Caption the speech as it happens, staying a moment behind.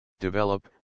develop,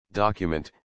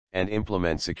 document, and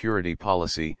implement security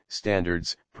policy,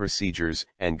 standards, procedures,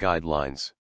 and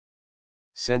guidelines.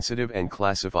 Sensitive and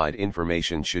classified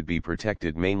information should be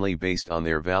protected mainly based on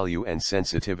their value and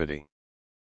sensitivity.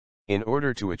 In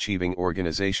order to achieving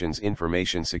organization's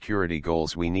information security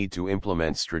goals, we need to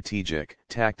implement strategic,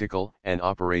 tactical, and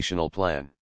operational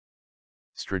plan.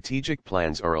 Strategic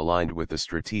plans are aligned with the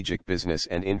strategic business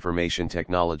and information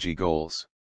technology goals.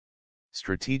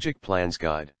 Strategic plans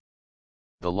guide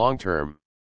the long-term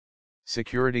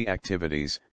security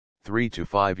activities, 3 to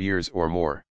 5 years or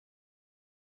more.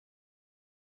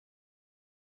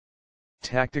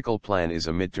 Tactical plan is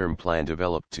a midterm plan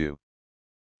developed to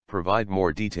provide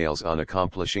more details on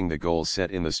accomplishing the goals set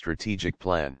in the strategic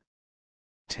plan.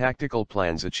 Tactical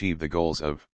plans achieve the goals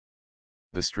of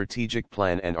the strategic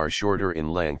plan and are shorter in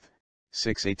length,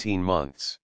 6–18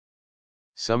 months.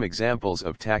 Some examples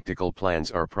of tactical plans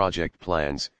are project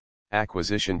plans,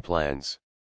 acquisition plans,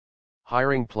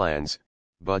 hiring plans,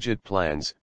 budget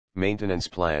plans, maintenance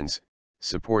plans,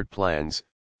 support plans,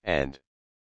 and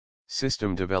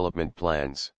system development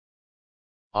plans.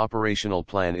 Operational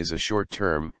plan is a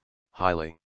short-term,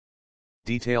 highly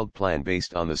detailed plan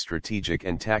based on the strategic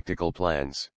and tactical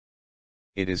plans.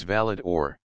 It is valid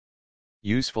or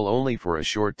useful only for a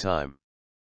short time.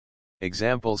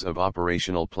 Examples of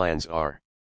operational plans are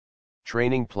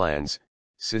training plans,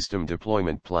 system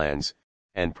deployment plans,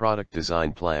 and product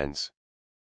design plans.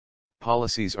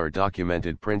 Policies are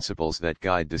documented principles that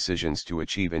guide decisions to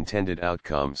achieve intended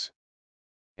outcomes.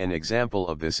 An example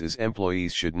of this is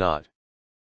employees should not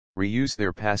reuse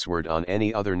their password on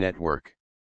any other network.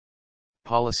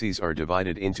 Policies are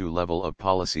divided into level of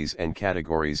policies and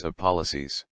categories of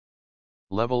policies.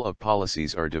 Level of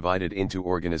policies are divided into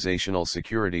organizational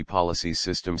security policies,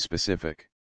 system-specific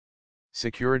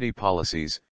security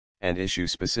policies, and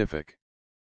issue-specific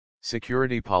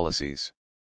security policies.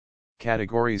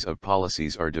 Categories of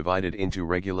policies are divided into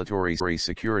regulatory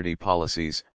security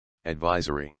policies,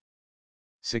 advisory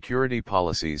security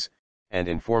policies, and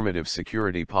informative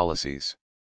security policies.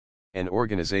 An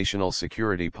organizational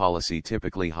security policy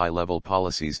typically high-level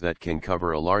policies that can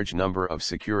cover a large number of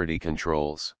security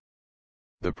controls.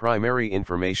 The primary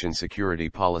information security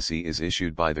policy is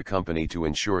issued by the company to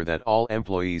ensure that all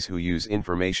employees who use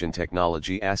information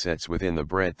technology assets within the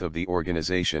breadth of the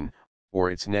organization,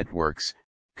 or its networks,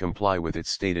 comply with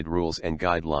its stated rules and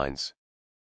guidelines.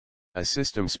 A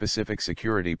system-specific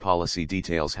security policy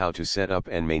details how to set up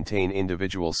and maintain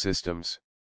individual systems.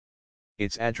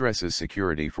 It addresses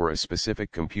security for a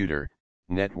specific computer,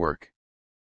 network,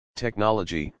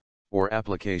 technology, or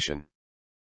application.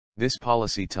 This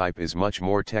policy type is much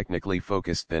more technically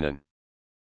focused than an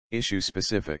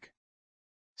issue-specific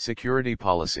security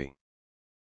policy.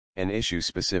 An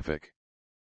issue-specific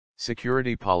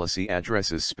security policy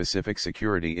addresses specific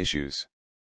security issues.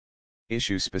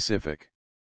 Issue-specific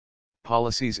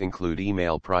policies include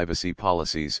email privacy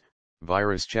policies,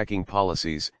 virus checking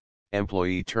policies,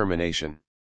 employee termination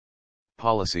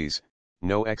policies,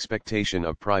 no expectation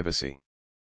of privacy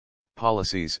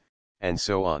policies, and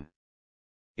so on.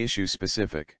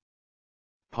 Issue-specific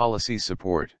policies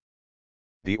support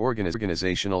the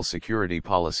organizational security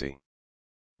policy.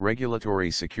 Regulatory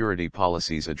security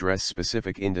policies address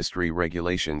specific industry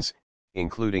regulations,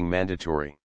 including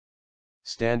mandatory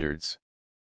standards.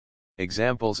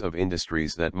 Examples of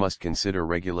industries that must consider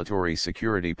regulatory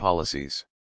security policies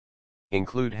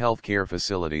include healthcare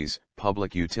facilities,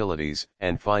 public utilities,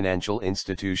 and financial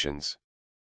institutions.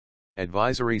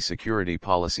 Advisory security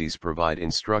policies provide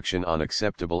instruction on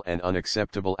acceptable and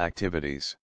unacceptable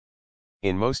activities.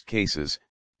 In most cases,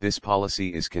 this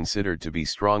policy is considered to be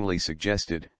strongly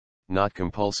suggested, not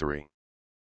compulsory.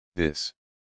 This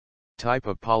type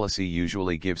of policy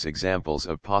usually gives examples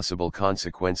of possible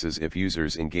consequences if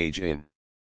users engage in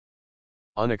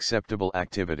unacceptable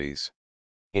activities.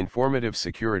 Informative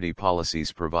security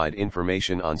policies provide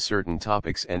information on certain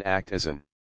topics and act as an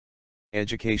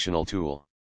educational tool.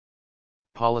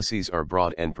 Policies are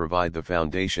broad and provide the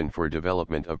foundation for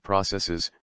development of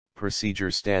processes, procedure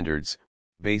standards,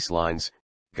 baselines,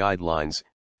 guidelines,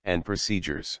 and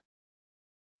procedures.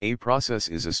 A process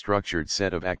is a structured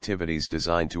set of activities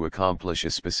designed to accomplish a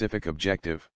specific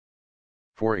objective.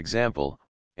 For example,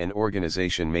 an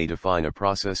organization may define a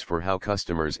process for how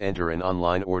customers enter an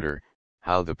online order,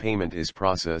 how the payment is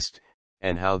processed,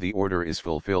 and how the order is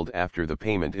fulfilled after the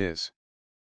payment is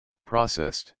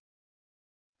processed.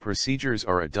 Procedures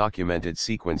are a documented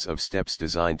sequence of steps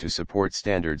designed to support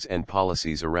standards and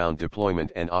policies around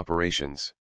deployment and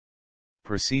operations.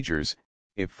 Procedures,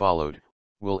 if followed,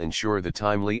 will ensure the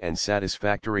timely and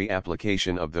satisfactory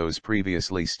application of those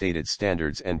previously stated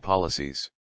standards and policies.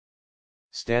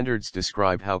 Standards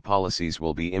describe how policies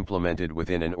will be implemented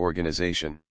within an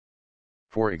organization.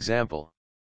 For example,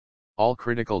 all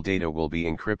critical data will be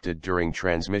encrypted during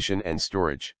transmission and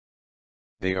storage.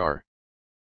 They are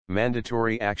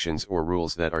mandatory actions or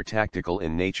rules that are tactical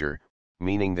in nature,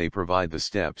 meaning they provide the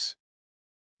steps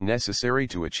necessary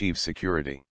to achieve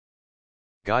security.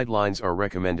 Guidelines are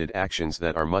recommended actions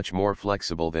that are much more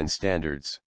flexible than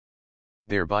standards,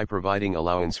 thereby providing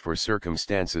allowance for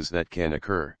circumstances that can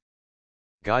occur.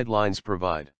 Guidelines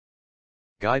provide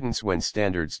guidance when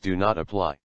standards do not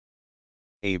apply.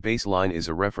 A baseline is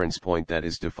a reference point that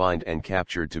is defined and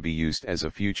captured to be used as a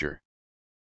future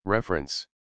reference.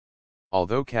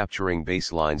 Although capturing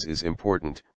baselines is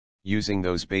important, using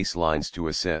those baselines to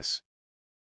assess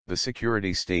the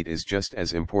security state is just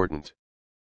as important.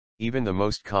 Even the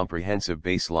most comprehensive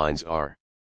baselines are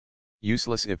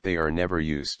useless if they are never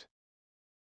used.